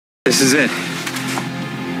This is it.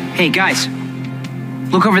 Hey, guys.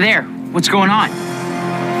 Look over there. What's going on?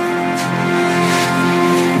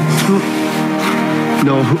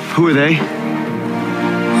 Who are they?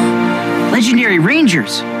 Legendary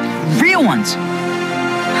Rangers. Real ones.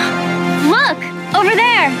 Look! Over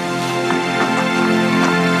there!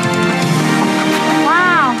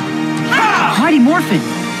 Wow! Mighty Morphin.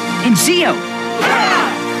 And Zeo.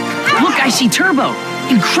 Look, I see Turbo.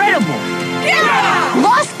 Incredible.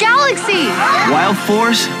 Lost Galaxy! Wild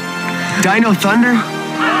Force? Dino Thunder?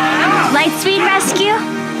 Lightspeed Rescue?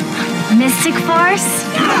 Mystic Force?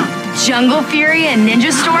 Jungle Fury and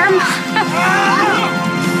Ninja Storm?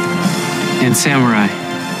 And Samurai.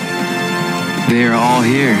 They are all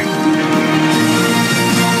here.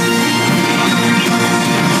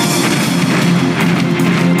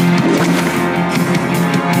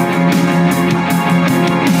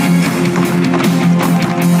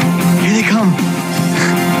 Here they come.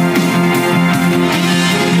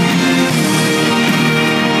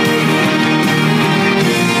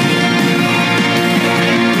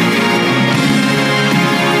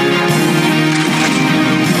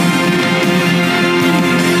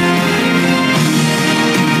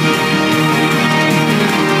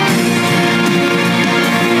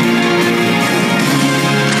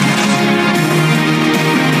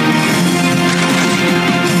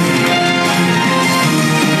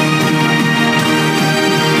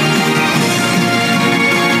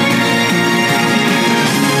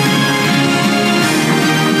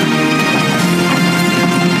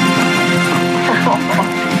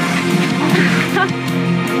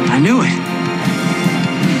 I knew it.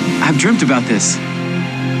 I've dreamt about this.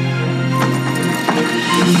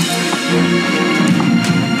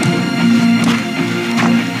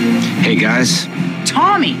 Hey guys,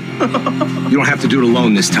 Tommy! you don't have to do it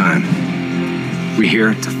alone this time. We're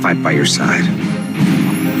here to fight by your side.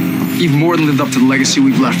 You've more than lived up to the legacy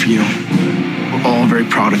we've left for you. We're all very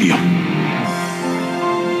proud of you.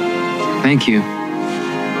 Thank you.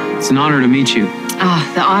 It's an honor to meet you. Ah,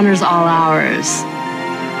 the honor's all ours.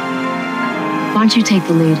 Why don't you take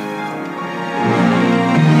the lead?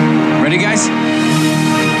 Ready, guys?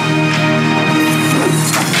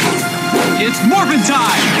 It's Morphin'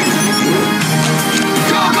 time!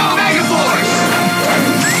 Go, go, MagaForce!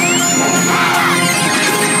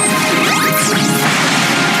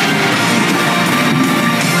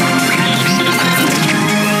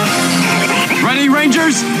 Ready,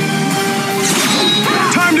 Rangers?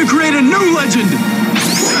 Time to create a new legend!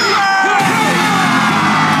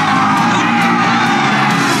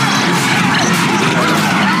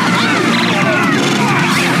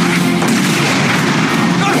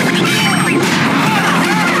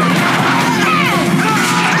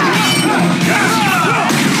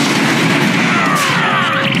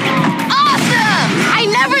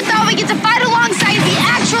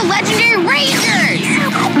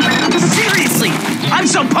 I'm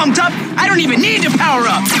so pumped up, I don't even need to power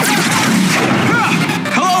up!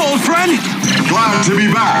 Hello, old friend! Glad to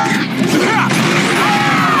be back.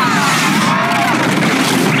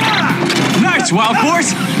 Nice, Wild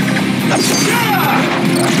Force!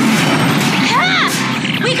 Ha!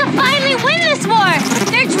 We can finally win this war!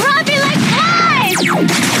 They're dropping like flies!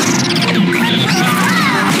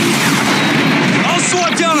 I'll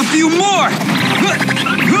swat down a few more!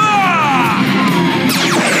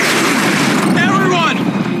 Everyone!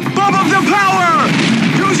 Bump up the power!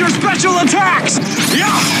 Use your special attacks!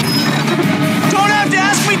 Yeah! Don't have to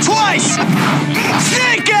ask me twice!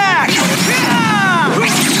 Snake axe!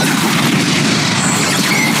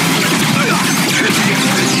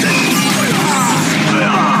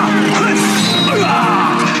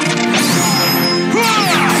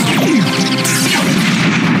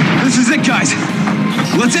 This is it, guys.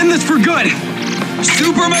 Let's end this for good.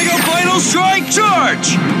 Super Mega Final Strike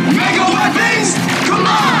Charge! Mega weapons,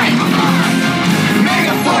 combine!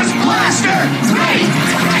 MagaForce Blaster, great!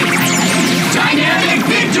 Dynamic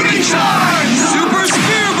Victory Charge! Super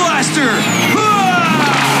Spear Blaster!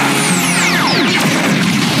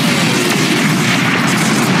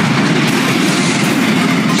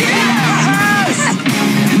 Yes!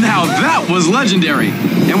 Now that was legendary,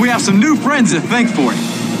 and we have some new friends to thank for it.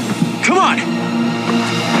 Come on!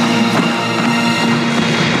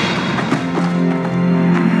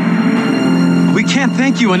 We can't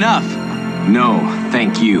thank you enough. No,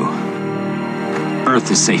 thank you. Earth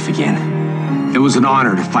is safe again. It was an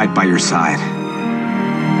honor to fight by your side.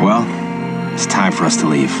 Well, it's time for us to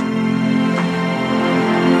leave.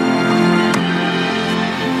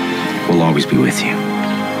 We'll always be with you.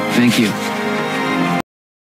 Thank you.